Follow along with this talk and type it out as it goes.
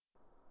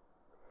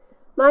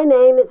My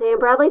name is Ann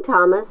Bradley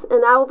Thomas,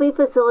 and I will be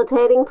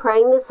facilitating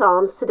Praying the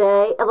Psalms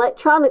today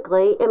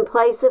electronically in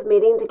place of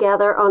meeting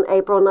together on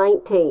April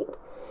 19th.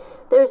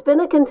 There's been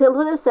a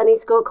contemplative Sunday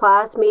school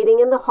class meeting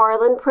in the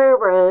Harlan Prayer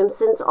Room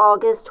since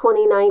August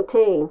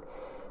 2019.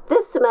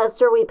 This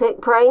semester we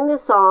picked Praying the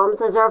Psalms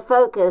as our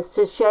focus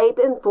to shape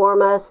and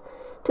form us,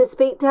 to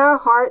speak to our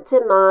hearts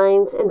and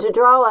minds, and to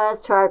draw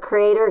us to our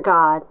Creator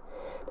God.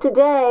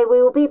 Today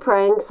we will be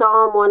praying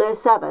Psalm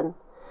 107.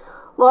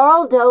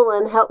 Laurel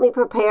Dolan helped me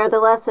prepare the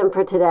lesson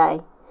for today.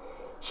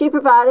 She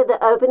provided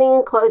the opening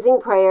and closing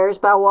prayers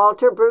by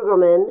Walter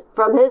Brueggemann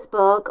from his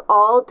book,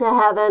 All to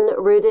Heaven,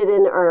 Rooted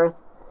in Earth.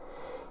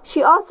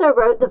 She also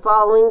wrote the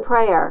following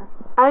prayer.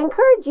 I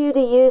encourage you to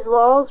use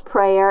Laurel's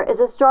prayer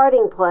as a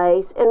starting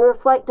place and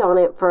reflect on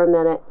it for a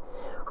minute.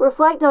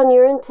 Reflect on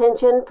your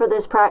intention for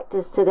this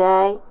practice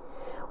today.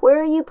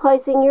 Where are you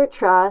placing your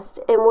trust,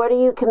 and what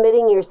are you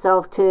committing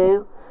yourself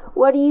to?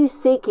 What are you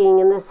seeking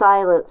in the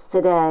silence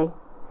today?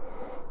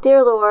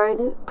 Dear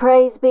Lord,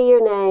 praise be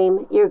your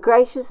name. Your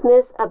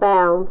graciousness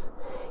abounds.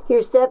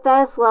 Your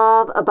steadfast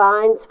love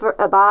abides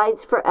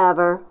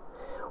forever.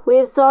 We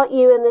have sought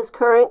you in this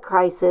current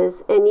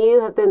crisis, and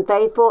you have been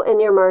faithful in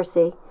your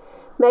mercy.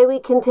 May we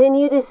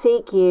continue to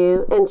seek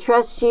you and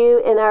trust you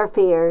in our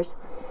fears.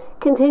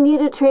 Continue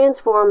to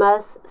transform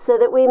us so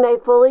that we may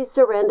fully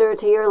surrender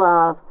to your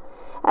love.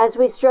 As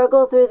we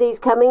struggle through these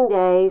coming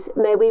days,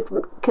 may we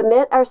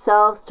commit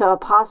ourselves to a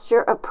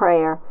posture of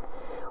prayer,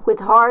 with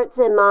hearts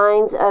and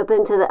minds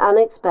open to the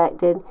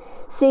unexpected,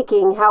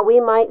 seeking how we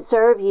might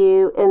serve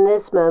you in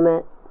this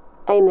moment.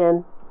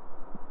 Amen.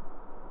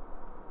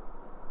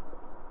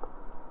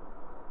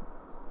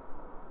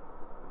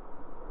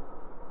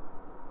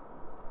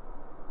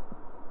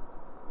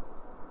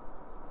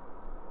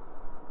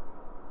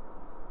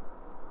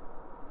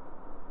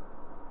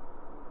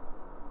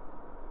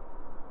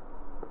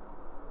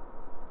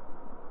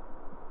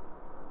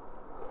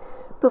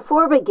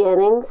 Before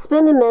beginning,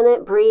 spend a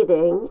minute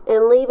breathing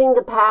and leaving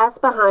the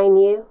past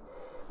behind you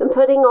and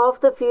putting off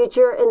the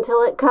future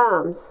until it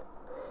comes.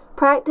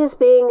 Practice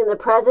being in the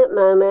present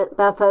moment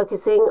by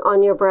focusing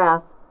on your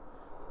breath.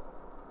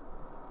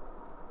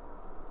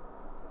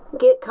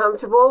 Get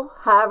comfortable,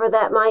 however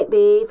that might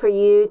be for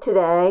you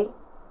today.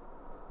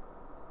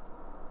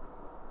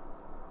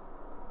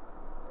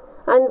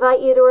 I invite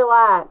you to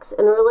relax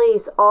and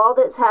release all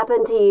that's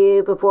happened to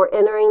you before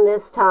entering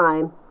this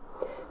time,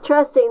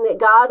 trusting that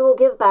God will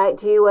give back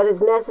to you what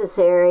is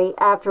necessary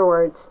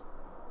afterwards.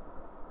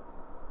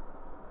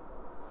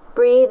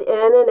 Breathe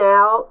in and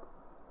out.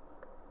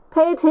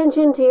 Pay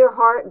attention to your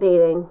heart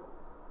beating.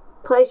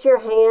 Place your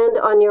hand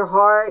on your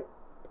heart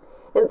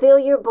and feel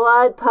your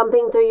blood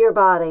pumping through your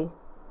body.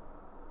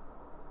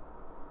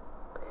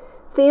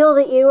 Feel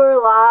that you are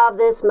alive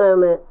this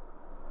moment.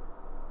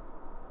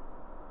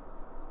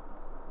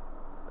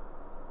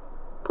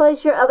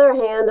 Place your other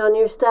hand on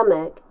your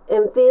stomach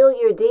and feel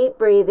your deep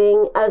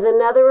breathing as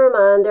another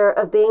reminder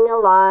of being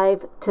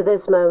alive to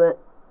this moment.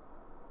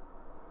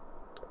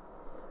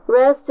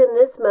 Rest in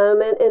this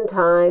moment in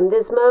time,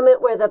 this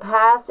moment where the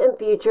past and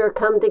future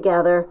come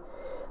together,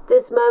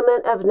 this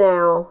moment of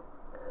now.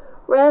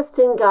 Rest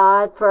in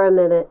God for a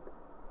minute.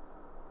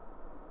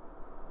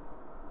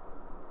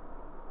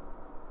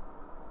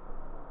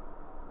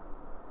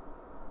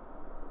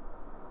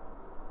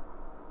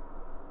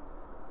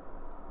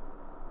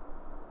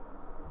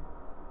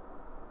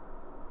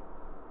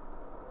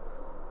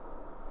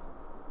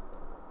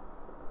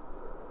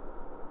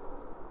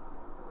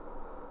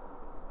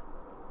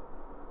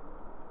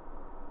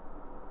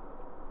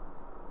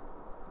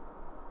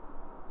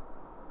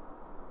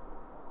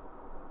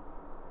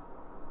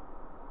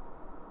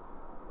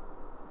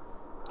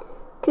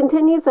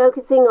 Continue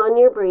focusing on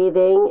your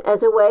breathing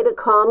as a way to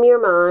calm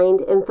your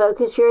mind and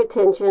focus your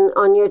attention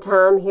on your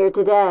time here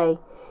today.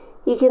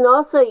 You can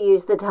also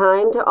use the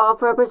time to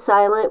offer up a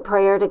silent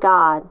prayer to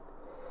God.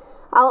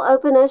 I'll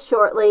open us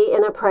shortly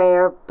in a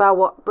prayer by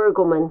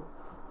Brueggemann.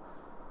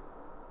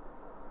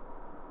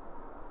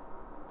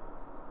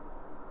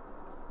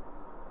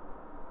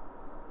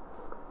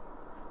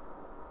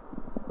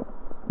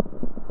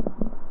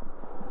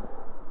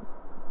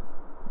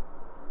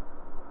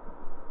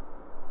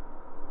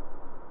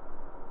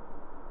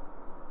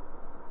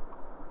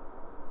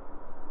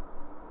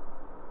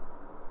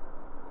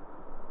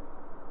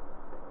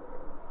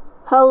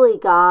 Holy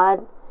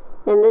God,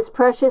 in this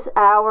precious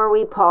hour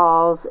we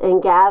pause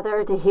and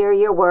gather to hear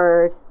your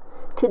word.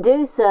 To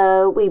do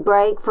so, we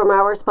break from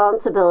our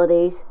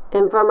responsibilities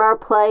and from our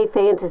play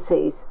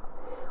fantasies.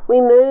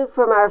 We move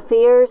from our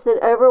fears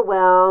that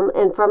overwhelm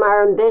and from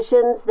our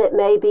ambitions that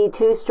may be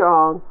too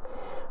strong.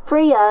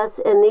 Free us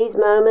in these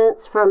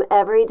moments from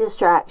every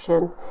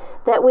distraction,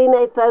 that we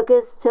may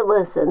focus to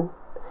listen,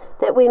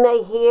 that we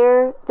may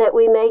hear, that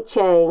we may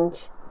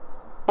change.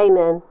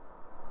 Amen.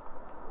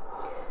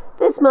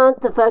 This month,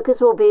 the focus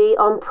will be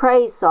on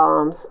praise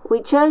psalms.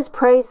 We chose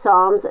praise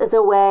psalms as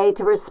a way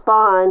to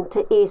respond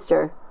to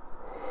Easter.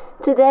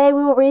 Today,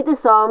 we will read the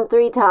psalm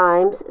 3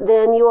 times,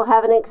 then you will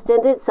have an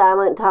extended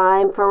silent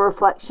time for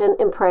reflection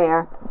and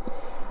prayer.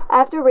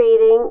 After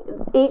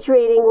reading, each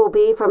reading will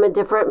be from a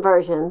different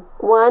version.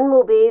 One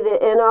will be the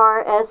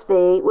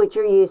NRSV, which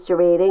you're used to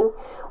reading.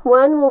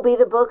 One will be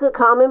the Book of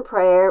Common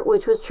Prayer,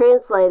 which was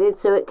translated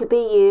so it could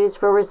be used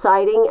for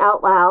reciting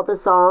out loud the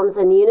Psalms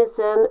in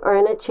unison or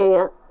in a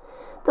chant.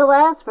 The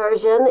last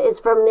version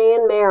is from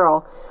Nan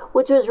Merrill,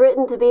 which was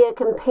written to be a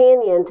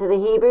companion to the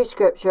Hebrew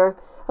Scripture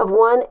of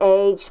one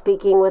age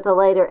speaking with a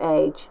later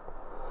age.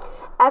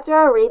 After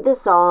I read the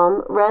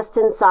psalm, rest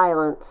in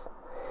silence.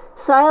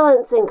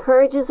 Silence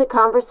encourages a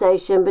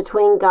conversation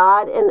between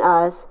God and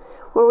us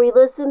where we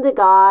listen to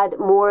God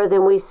more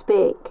than we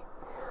speak.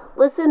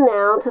 Listen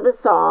now to the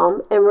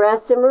psalm and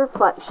rest in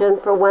reflection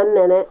for 1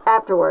 minute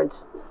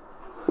afterwards.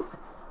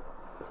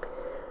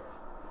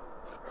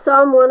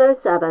 Psalm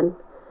 107.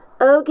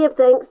 Oh, give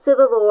thanks to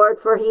the Lord,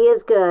 for he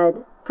is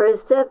good, for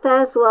his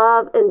steadfast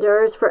love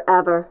endures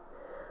forever.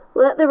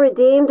 Let the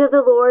redeemed of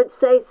the Lord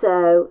say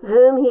so,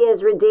 whom he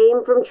has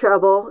redeemed from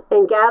trouble,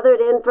 and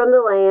gathered in from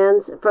the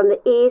lands, from the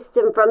east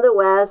and from the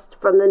west,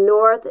 from the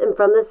north and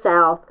from the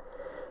south.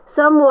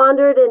 Some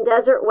wandered in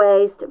desert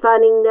waste,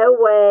 finding no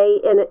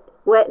way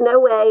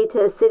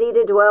to a city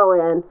to dwell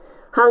in.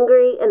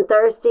 Hungry and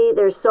thirsty,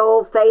 their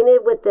soul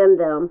fainted within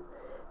them.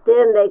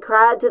 Then they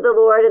cried to the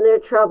Lord in their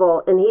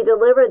trouble, and he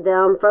delivered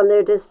them from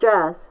their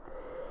distress.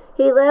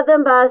 He led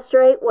them by a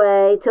straight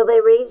way till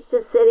they reached a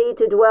city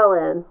to dwell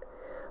in.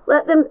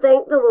 Let them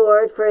thank the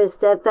Lord for his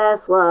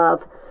steadfast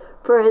love,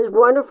 for his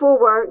wonderful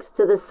works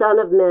to the Son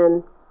of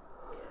Men.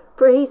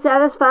 For he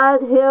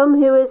satisfies him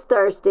who is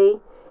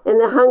thirsty, and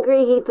the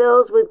hungry he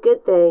fills with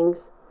good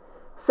things.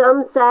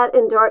 Some sat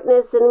in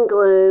darkness and in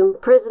gloom,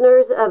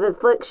 prisoners of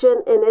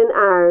affliction and in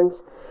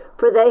irons,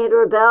 for they had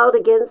rebelled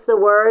against the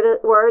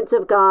words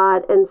of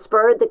God and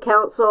spurned the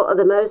counsel of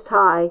the Most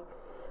High.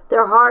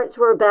 Their hearts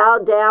were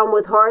bowed down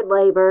with hard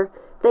labor.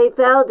 They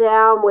fell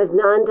down with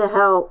none to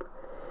help.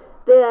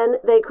 Then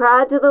they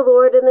cried to the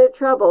Lord in their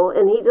trouble,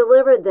 and he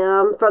delivered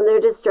them from their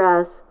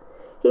distress.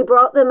 He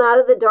brought them out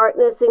of the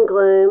darkness and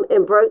gloom,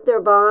 and broke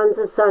their bonds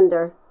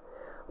asunder.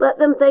 Let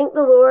them thank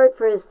the Lord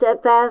for his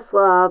steadfast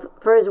love,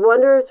 for his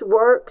wondrous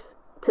works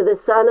to the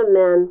Son of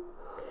Men.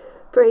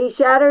 For he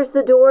shatters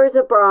the doors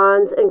of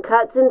bronze, and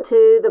cuts in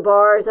two the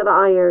bars of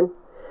iron.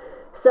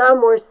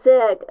 Some were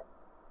sick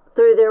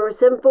through their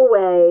sinful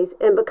ways,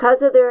 and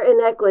because of their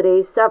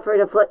iniquities suffered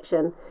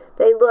affliction.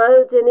 They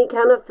loathed any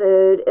kind of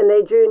food, and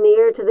they drew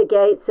near to the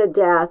gates of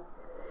death.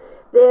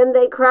 Then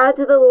they cried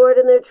to the Lord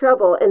in their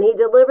trouble, and he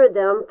delivered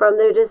them from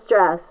their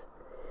distress.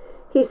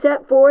 He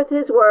set forth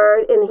his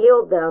word and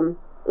healed them,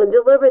 and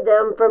delivered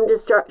them from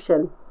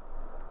destruction.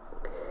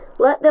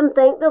 Let them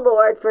thank the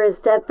Lord for his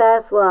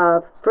steadfast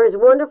love, for his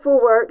wonderful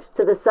works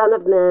to the Son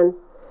of Men.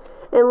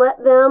 And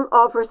let them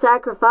offer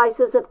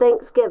sacrifices of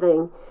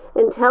thanksgiving,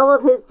 and tell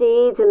of his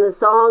deeds in the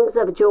songs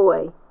of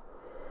joy.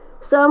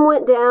 Some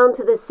went down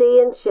to the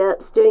sea in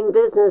ships, doing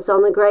business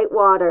on the great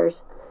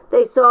waters.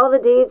 They saw the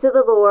deeds of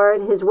the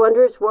Lord, his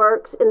wondrous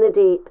works in the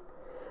deep.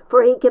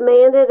 For he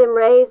commanded and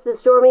raised the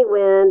stormy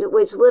wind,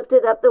 which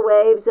lifted up the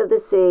waves of the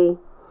sea.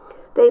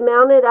 They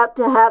mounted up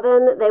to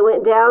heaven, they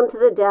went down to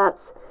the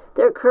depths.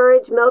 Their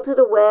courage melted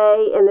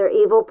away in their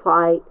evil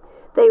plight.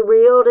 They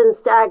reeled and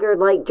staggered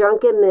like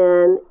drunken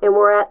men, and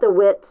were at the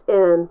wits'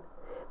 end.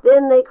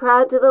 Then they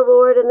cried to the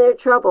Lord in their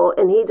trouble,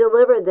 and he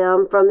delivered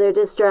them from their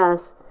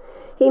distress.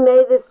 He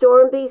made the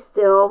storm be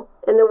still,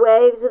 and the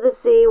waves of the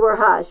sea were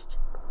hushed.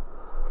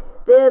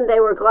 Then they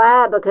were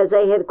glad because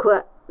they had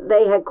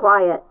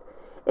quiet,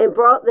 and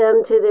brought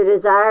them to their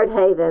desired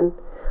haven.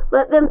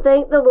 Let them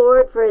thank the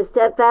Lord for his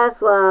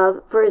steadfast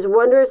love, for his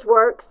wondrous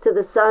works to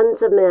the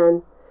sons of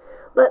men.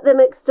 Let them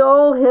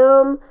extol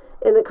him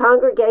in the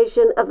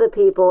congregation of the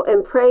people,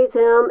 and praise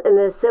him in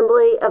the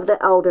assembly of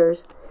the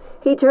elders.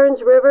 He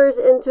turns rivers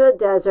into a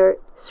desert,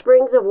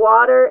 springs of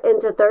water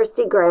into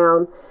thirsty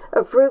ground,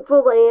 a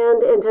fruitful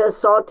land into a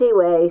salty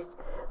waste,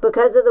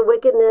 because of the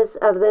wickedness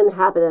of the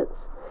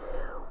inhabitants.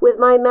 With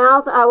my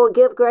mouth I will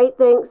give great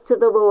thanks to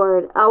the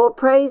Lord. I will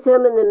praise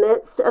him in the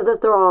midst of the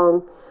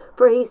throng,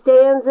 for he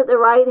stands at the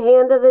right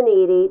hand of the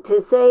needy to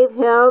save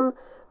him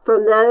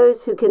from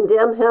those who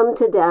condemn him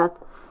to death.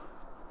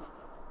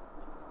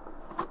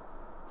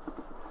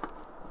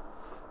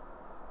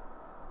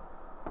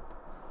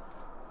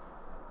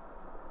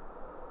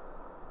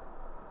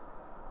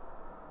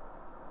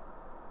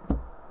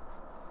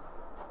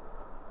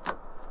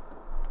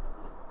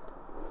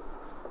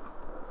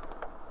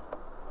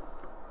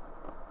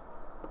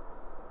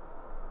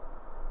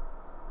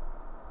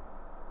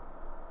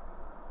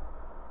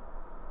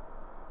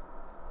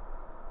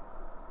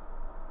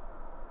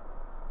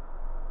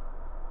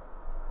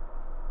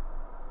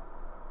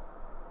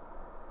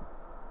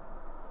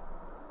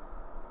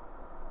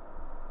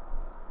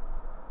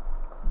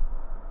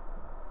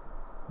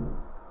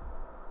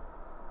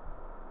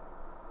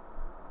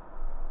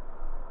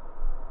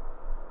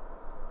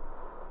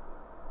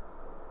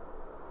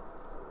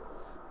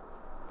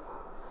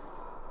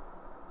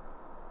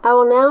 I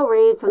will now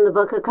read from the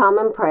Book of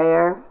Common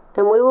Prayer,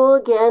 and we will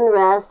again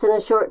rest in a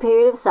short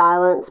period of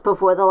silence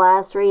before the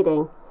last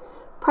reading.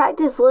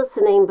 Practice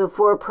listening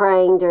before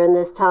praying during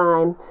this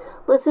time.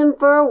 Listen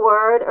for a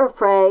word or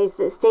phrase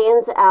that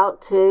stands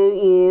out to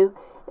you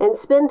and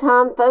spend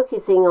time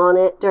focusing on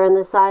it during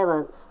the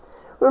silence.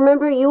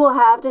 Remember, you will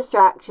have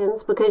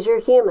distractions because you're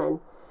human.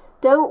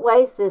 Don't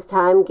waste this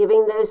time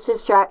giving those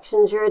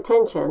distractions your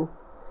attention.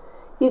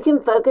 You can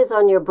focus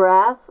on your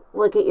breath,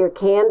 look at your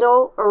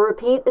candle, or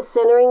repeat a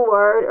centering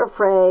word or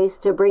phrase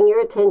to bring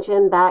your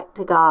attention back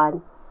to God.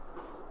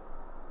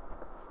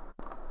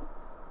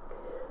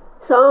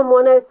 Psalm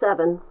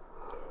 107.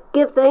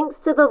 Give thanks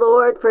to the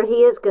Lord, for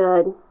he is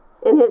good,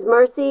 and his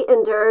mercy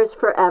endures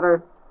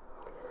forever.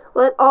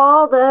 Let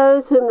all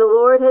those whom the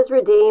Lord has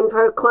redeemed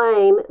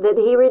proclaim that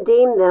he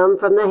redeemed them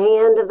from the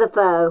hand of the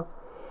foe.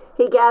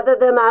 He gathered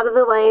them out of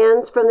the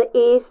lands, from the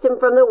east and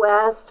from the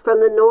west,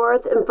 from the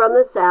north and from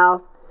the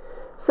south.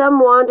 Some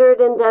wandered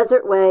in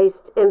desert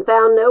waste and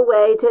found no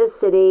way to a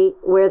city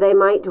where they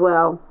might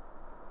dwell.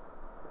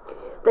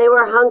 They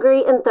were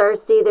hungry and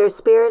thirsty, their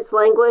spirits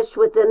languished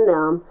within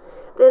them.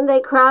 Then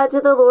they cried to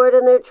the Lord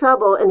in their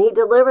trouble, and he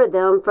delivered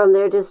them from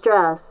their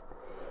distress.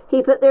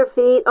 He put their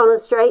feet on a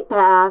straight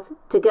path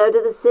to go to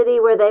the city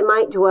where they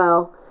might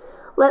dwell.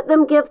 Let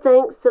them give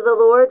thanks to the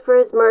Lord for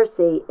his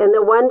mercy and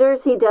the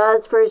wonders he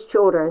does for his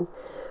children.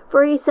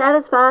 For he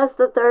satisfies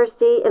the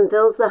thirsty and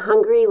fills the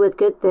hungry with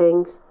good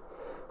things.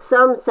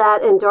 Some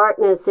sat in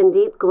darkness and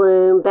deep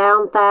gloom,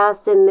 bound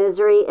fast in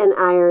misery and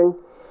iron,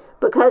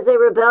 because they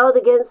rebelled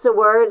against the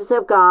words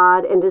of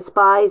God and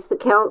despised the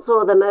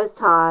counsel of the Most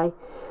High.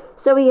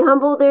 So he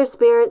humbled their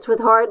spirits with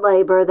hard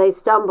labor. They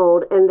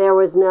stumbled, and there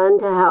was none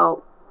to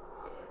help.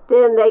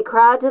 Then they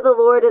cried to the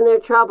Lord in their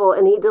trouble,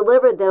 and he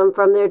delivered them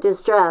from their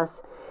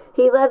distress.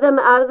 He led them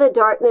out of the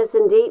darkness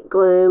and deep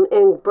gloom,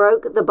 and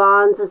broke the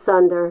bonds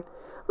asunder.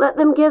 Let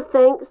them give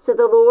thanks to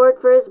the Lord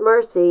for his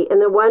mercy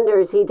and the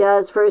wonders he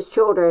does for his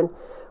children.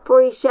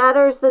 For he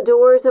shatters the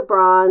doors of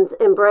bronze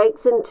and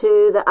breaks in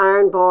two the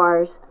iron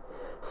bars.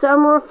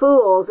 Some were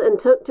fools and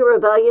took to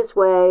rebellious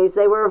ways.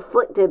 They were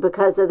afflicted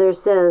because of their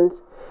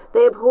sins.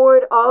 They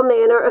abhorred all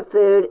manner of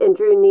food and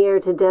drew near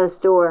to death's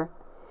door.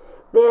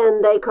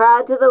 Then they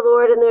cried to the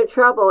Lord in their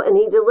trouble, and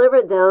he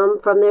delivered them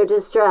from their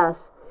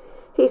distress.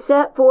 He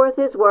set forth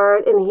his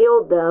word and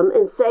healed them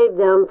and saved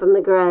them from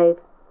the grave.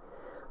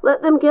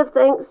 Let them give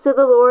thanks to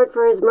the Lord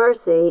for his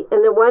mercy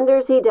and the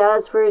wonders he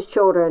does for his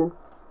children.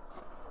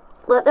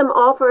 Let them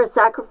offer a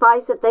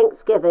sacrifice of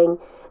thanksgiving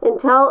and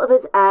tell of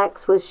his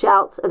acts with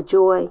shouts of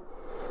joy.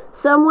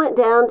 Some went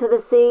down to the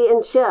sea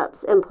in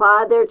ships and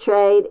plied their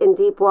trade in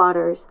deep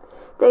waters.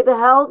 They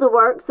beheld the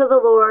works of the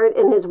Lord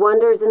and his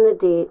wonders in the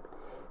deep.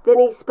 Then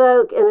he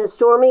spoke, and a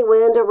stormy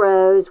wind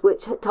arose,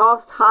 which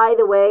tossed high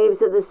the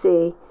waves of the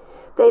sea.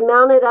 They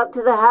mounted up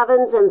to the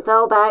heavens and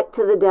fell back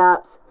to the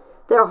depths.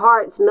 Their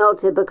hearts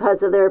melted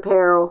because of their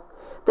peril.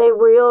 They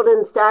reeled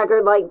and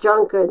staggered like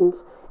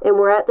drunkards, and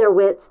were at their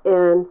wits'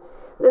 end.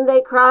 Then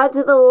they cried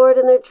to the Lord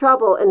in their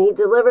trouble, and he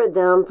delivered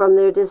them from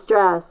their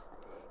distress.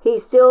 He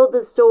stilled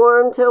the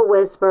storm to a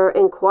whisper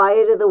and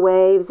quieted the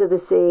waves of the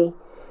sea.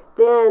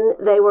 Then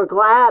they were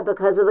glad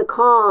because of the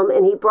calm,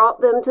 and he brought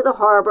them to the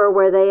harbor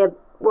where they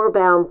were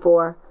bound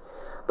for.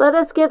 Let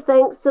us give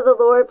thanks to the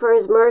Lord for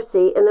his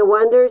mercy and the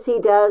wonders he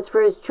does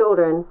for his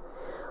children.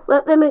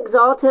 Let them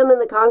exalt him in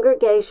the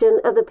congregation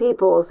of the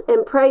peoples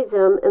and praise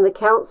him in the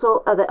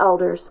council of the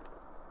elders.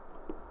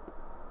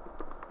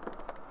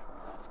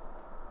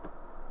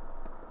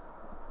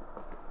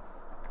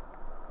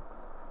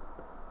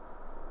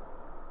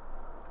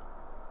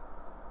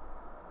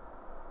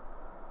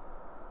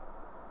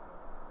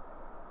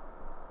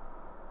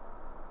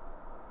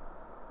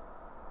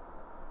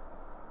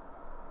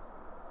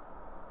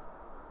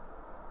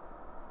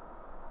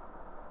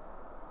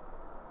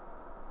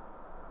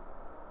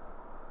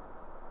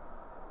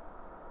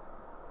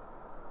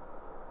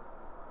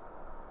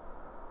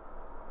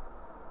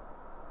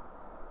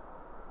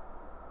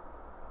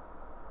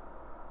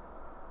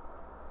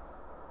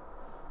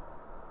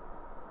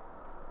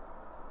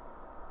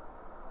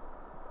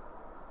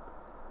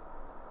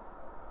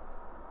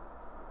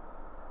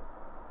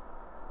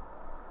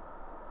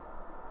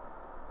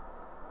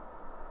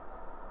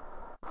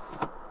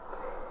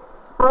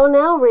 I will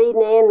now read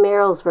Nan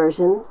Merrill's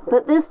version,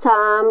 but this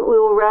time we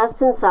will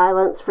rest in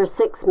silence for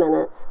 6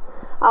 minutes.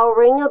 I will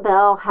ring a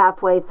bell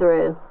halfway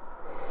through.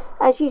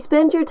 As you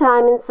spend your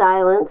time in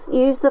silence,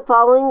 use the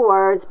following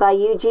words by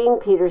Eugene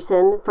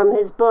Peterson from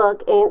his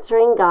book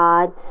Answering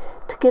God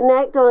to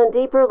connect on a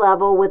deeper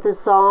level with the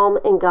Psalm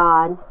and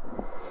God.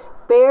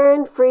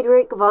 Baron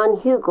Friedrich von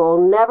Hugel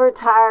never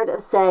tired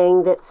of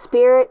saying that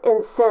spirit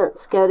and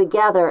sense go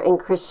together in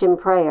Christian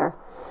prayer.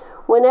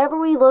 Whenever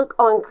we look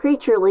on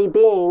creaturely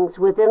beings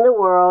within the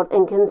world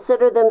and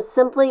consider them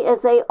simply as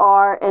they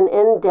are and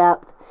in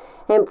depth,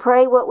 and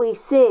pray what we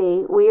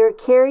see, we are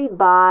carried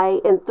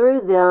by and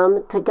through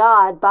them to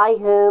God, by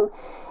whom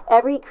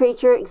every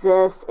creature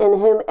exists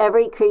and whom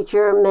every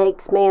creature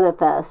makes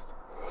manifest.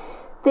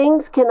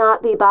 Things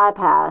cannot be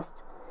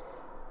bypassed.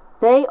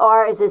 They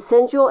are as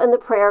essential in the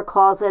prayer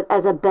closet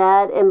as a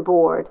bed and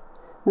board.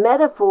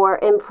 Metaphor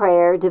in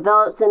prayer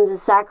develops into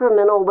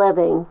sacramental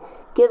living,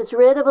 gives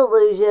rid of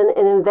illusion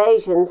and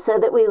invasion so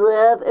that we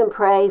live and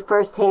pray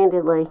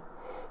first-handedly,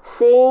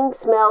 seeing,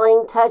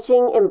 smelling,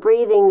 touching, and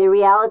breathing the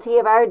reality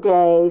of our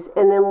days,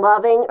 and then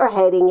loving or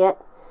hating it,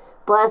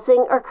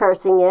 blessing or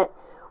cursing it,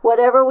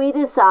 whatever we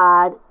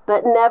decide,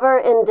 but never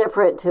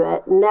indifferent to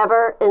it,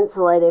 never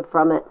insulated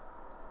from it.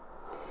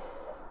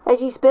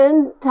 As you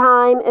spend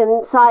time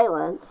in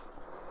silence,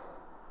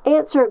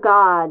 answer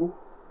God.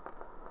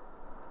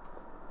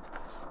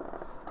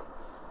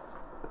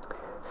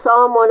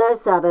 Psalm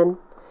 107.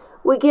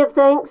 We give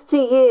thanks to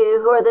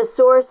you who are the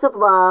source of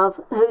love,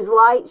 whose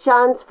light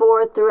shines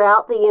forth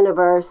throughout the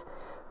universe.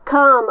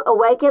 Come,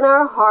 awaken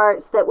our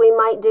hearts that we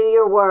might do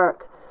your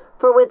work.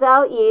 For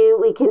without you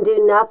we can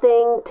do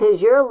nothing.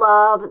 'Tis your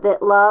love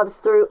that loves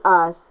through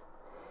us.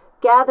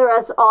 Gather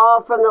us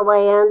all from the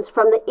lands,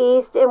 from the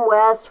east and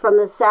west, from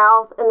the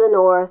south and the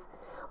north.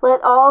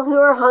 Let all who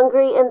are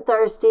hungry and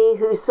thirsty,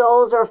 whose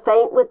souls are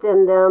faint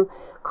within them,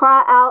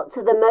 cry out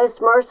to the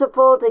most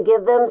merciful to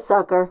give them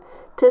succor,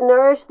 to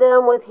nourish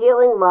them with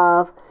healing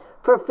love.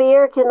 For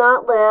fear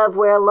cannot live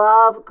where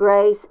love,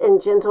 grace,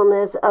 and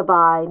gentleness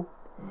abide.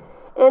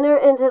 Enter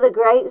into the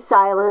great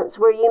silence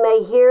where you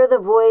may hear the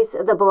voice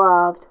of the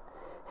beloved,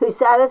 who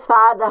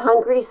satisfied the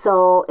hungry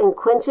soul and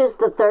quenches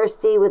the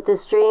thirsty with the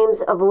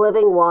streams of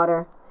living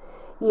water.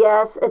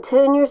 Yes,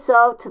 attune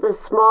yourself to the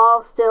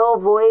small, still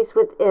voice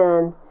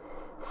within.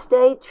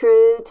 Stay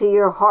true to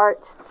your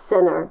heart's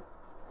center.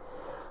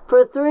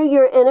 For through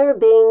your inner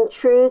being,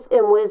 truth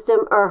and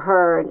wisdom are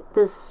heard.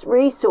 This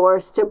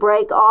resource to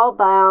break all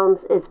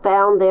bounds is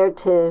found there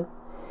too.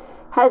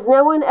 Has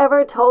no one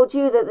ever told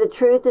you that the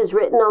truth is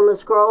written on the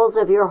scrolls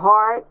of your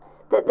heart,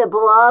 that the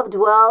beloved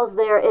dwells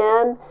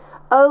therein?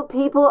 O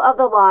people of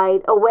the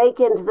light,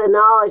 awaken to the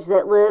knowledge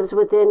that lives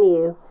within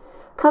you.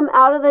 Come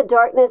out of the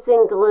darkness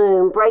and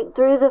gloom, break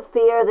through the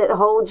fear that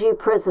holds you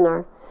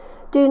prisoner.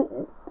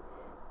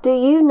 Do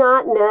you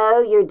not know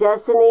your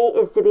destiny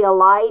is to be a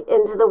light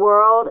into the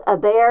world, a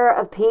bearer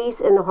of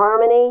peace and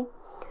harmony?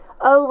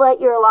 Oh,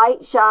 let your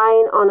light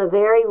shine on a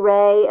very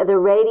ray of the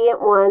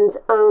Radiant One's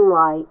own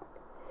light.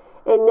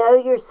 And know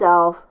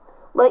yourself.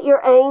 Let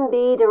your aim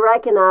be to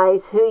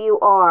recognize who you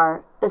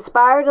are.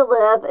 Aspire to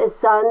live as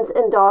sons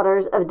and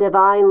daughters of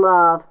divine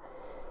love,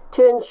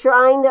 to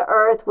enshrine the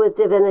earth with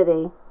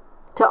divinity,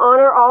 to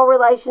honor all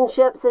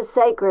relationships as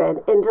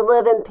sacred, and to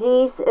live in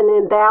peace and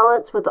in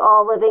balance with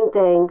all living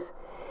things.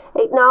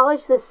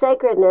 Acknowledge the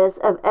sacredness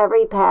of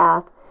every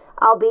path,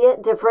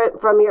 albeit different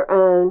from your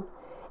own.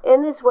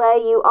 In this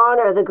way you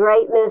honor the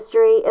great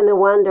mystery and the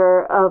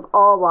wonder of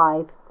all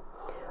life.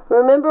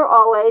 Remember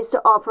always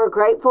to offer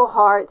grateful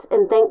hearts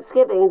and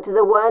thanksgiving to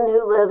the one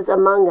who lives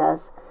among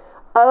us.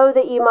 Oh,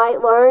 that you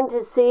might learn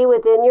to see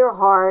within your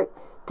heart,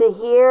 to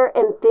hear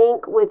and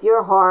think with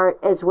your heart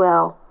as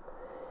well.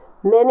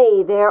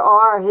 Many there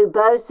are who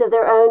boast of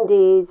their own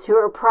deeds, who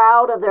are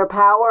proud of their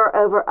power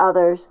over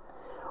others.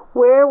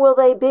 Where will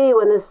they be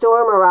when the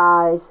storm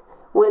arrives,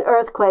 when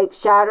earthquakes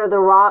shatter the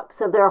rocks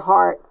of their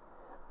heart?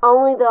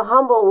 Only the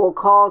humble will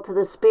call to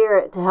the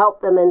Spirit to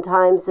help them in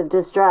times of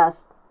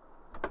distress.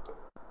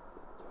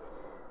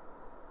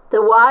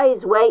 The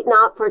wise wait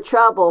not for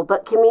trouble,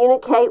 but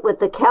communicate with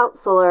the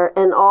counselor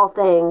in all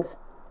things.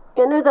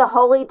 Enter the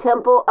holy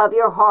temple of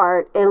your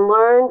heart and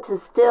learn to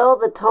still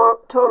the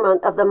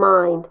torment of the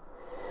mind.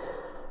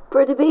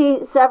 For to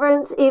be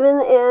severance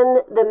even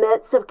in the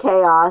midst of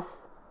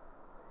chaos,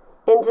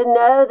 and to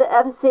know the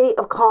efficacy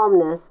of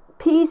calmness.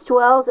 Peace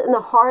dwells in the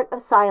heart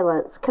of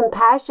silence.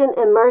 Compassion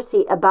and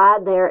mercy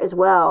abide there as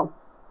well.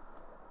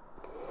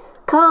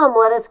 Come,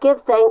 let us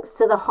give thanks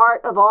to the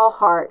heart of all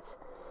hearts,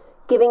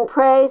 giving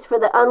praise for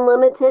the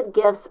unlimited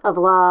gifts of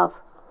love.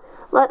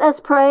 Let us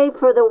pray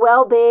for the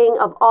well-being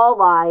of all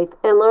life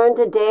and learn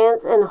to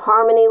dance in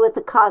harmony with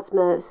the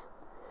cosmos.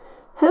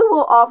 Who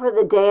will offer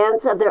the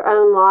dance of their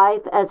own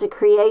life as a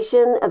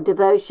creation of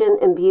devotion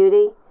and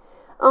beauty?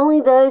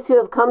 Only those who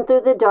have come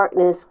through the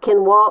darkness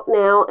can walk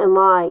now in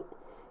light,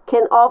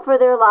 can offer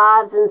their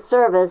lives in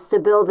service to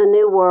build a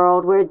new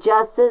world where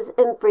justice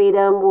and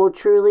freedom will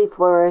truly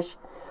flourish.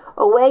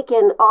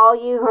 Awaken all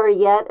you who are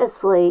yet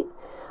asleep.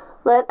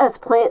 Let us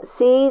plant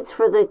seeds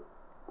for the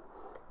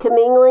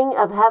commingling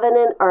of heaven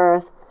and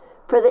earth,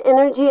 for the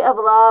energy of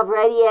love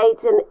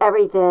radiates in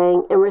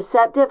everything, and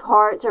receptive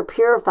hearts are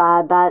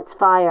purified by its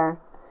fire.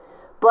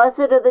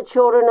 Blessed are the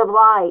children of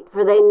light,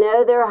 for they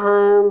know their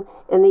home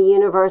in the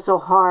universal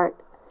heart.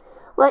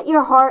 Let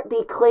your heart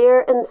be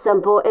clear and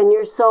simple, and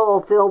your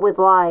soul filled with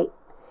light.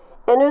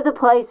 Enter the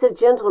place of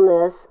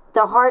gentleness,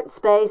 the heart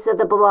space of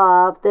the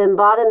beloved, the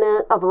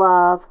embodiment of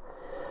love.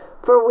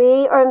 For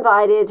we are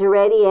invited to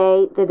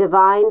radiate the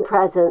divine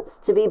presence,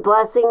 to be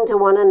blessing to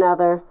one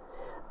another.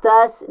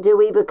 Thus do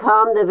we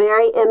become the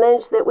very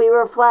image that we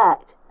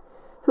reflect.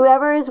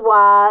 Whoever is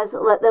wise,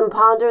 let them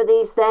ponder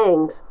these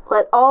things.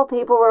 Let all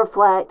people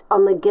reflect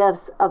on the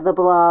gifts of the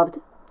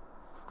beloved.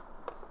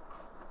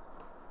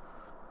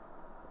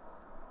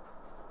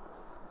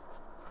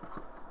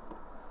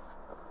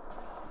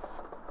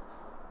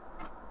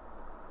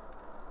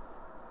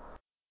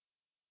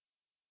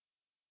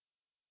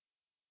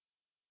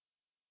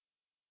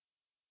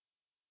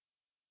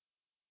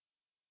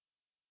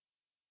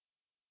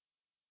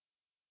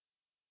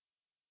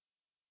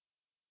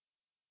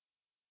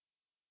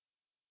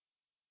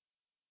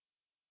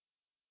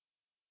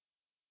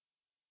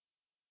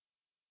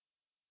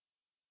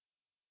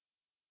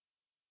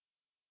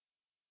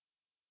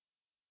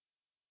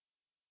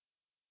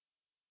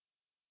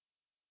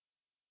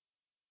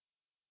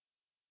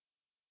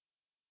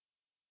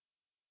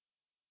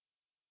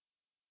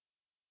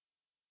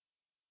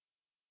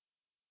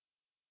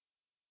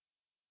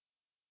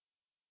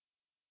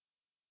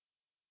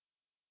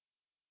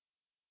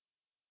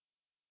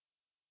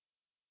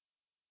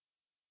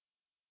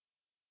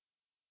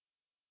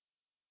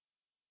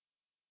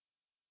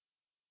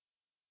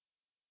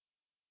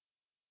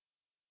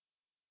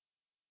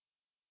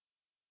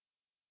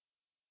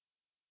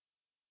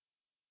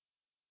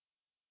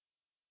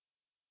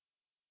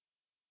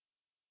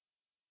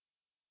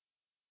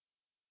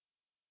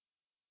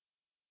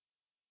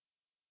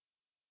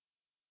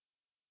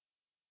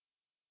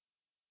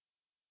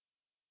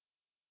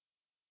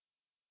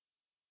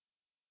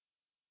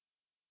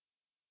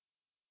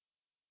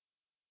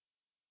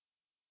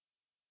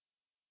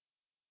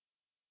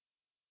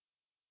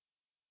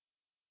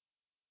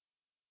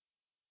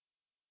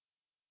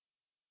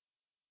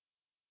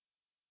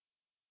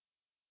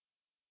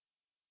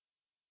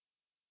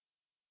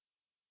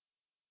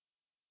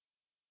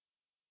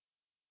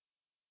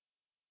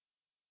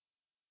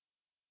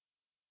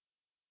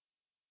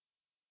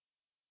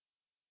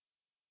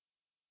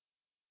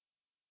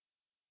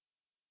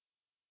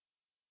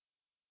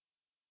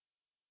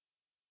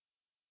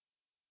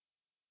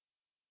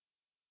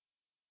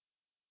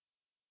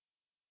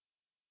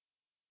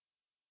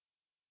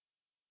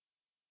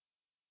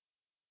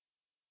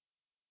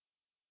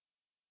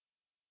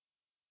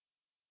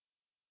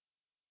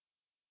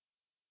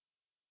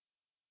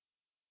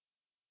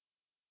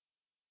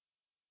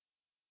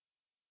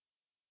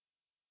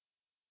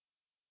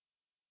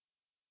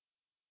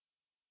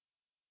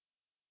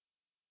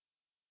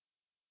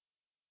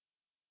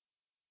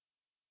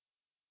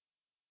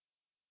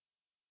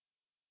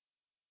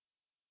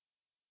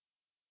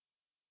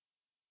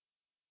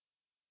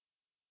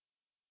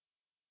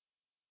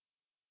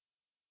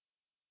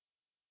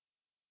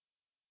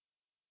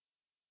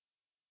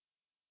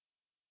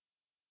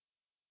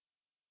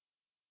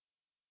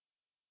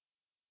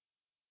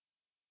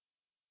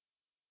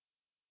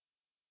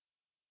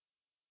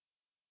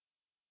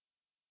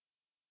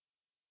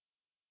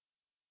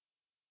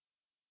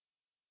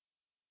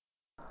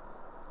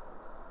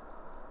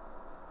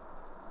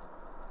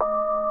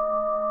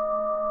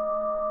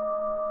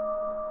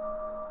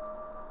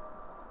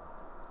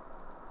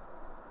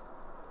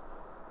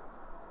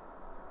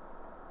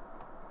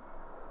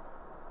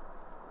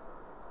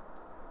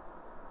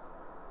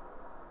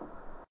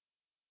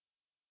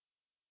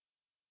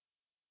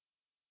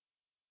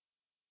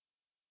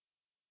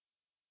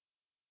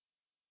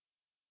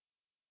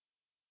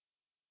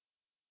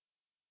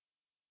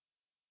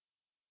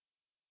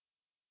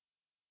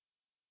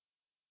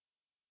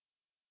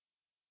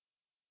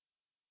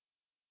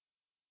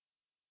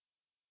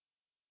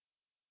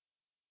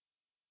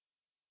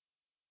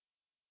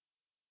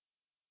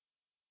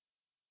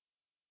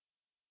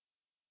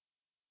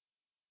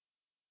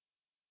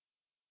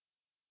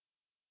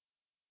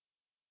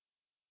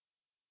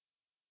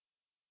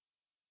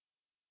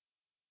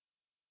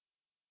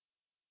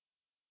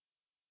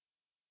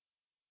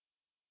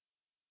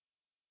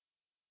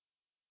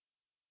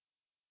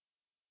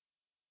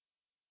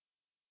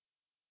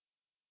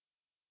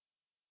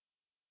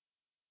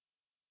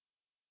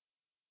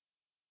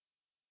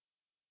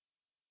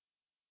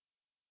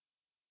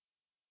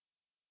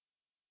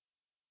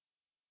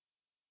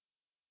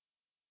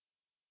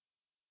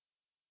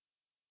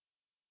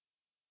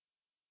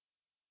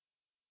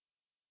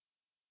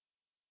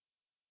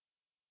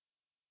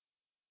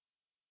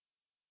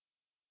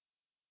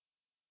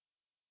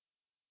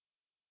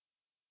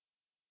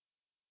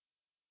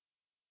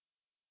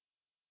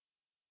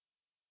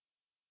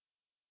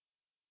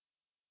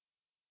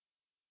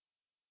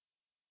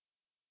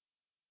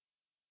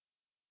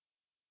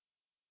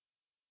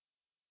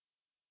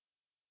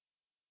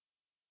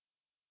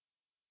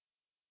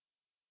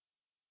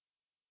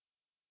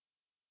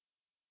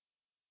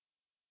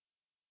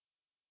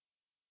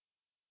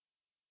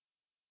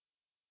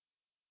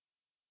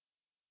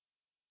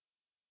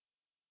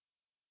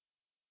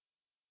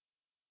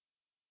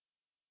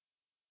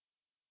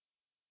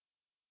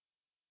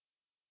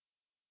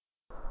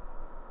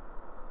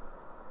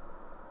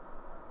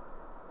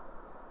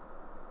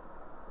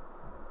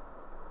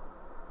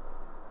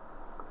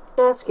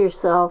 Ask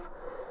yourself,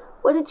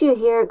 what did you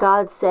hear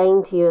God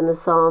saying to you in the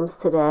Psalms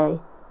today?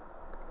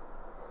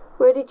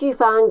 Where did you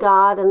find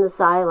God in the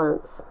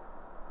silence?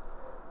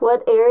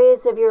 What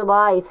areas of your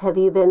life have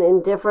you been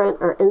indifferent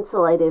or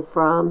insulated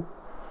from?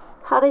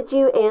 How did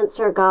you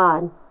answer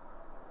God?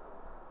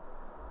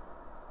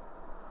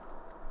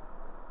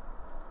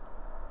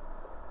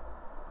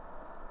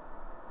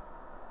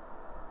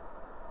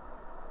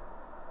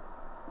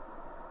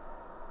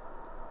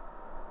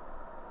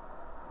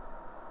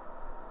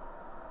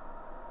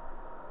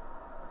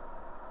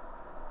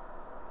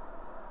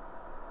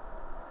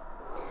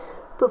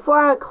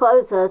 Before I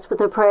close us with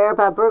a prayer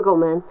by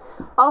Brueggemann,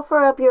 offer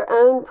up your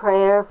own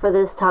prayer for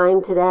this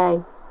time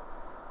today.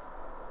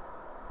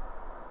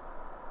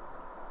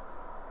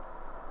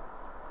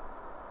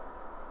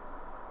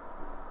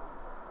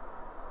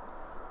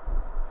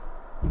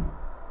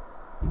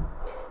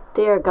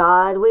 Dear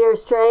God, we are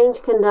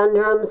strange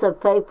conundrums of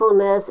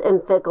faithfulness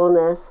and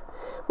fickleness.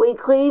 We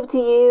cleave to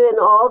you in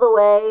all the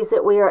ways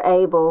that we are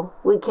able.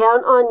 We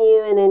count on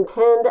you and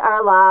intend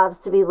our lives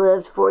to be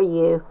lived for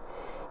you.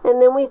 And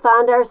then we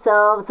find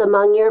ourselves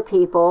among your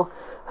people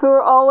who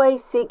are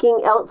always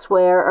seeking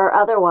elsewhere or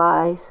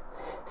otherwise.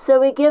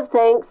 So we give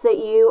thanks that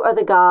you are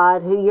the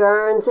God who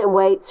yearns and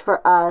waits for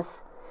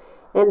us,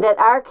 and that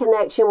our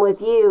connection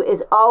with you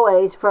is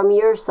always from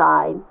your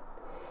side.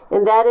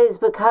 And that is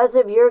because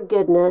of your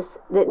goodness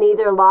that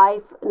neither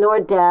life nor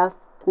death,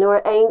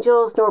 nor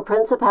angels nor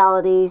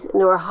principalities,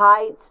 nor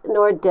heights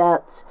nor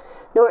depths,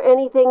 nor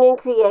anything in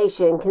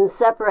creation can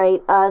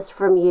separate us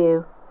from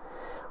you.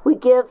 We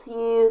give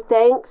you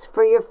thanks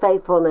for your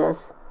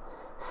faithfulness,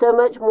 so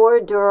much more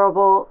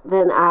durable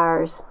than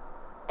ours.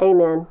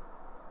 Amen.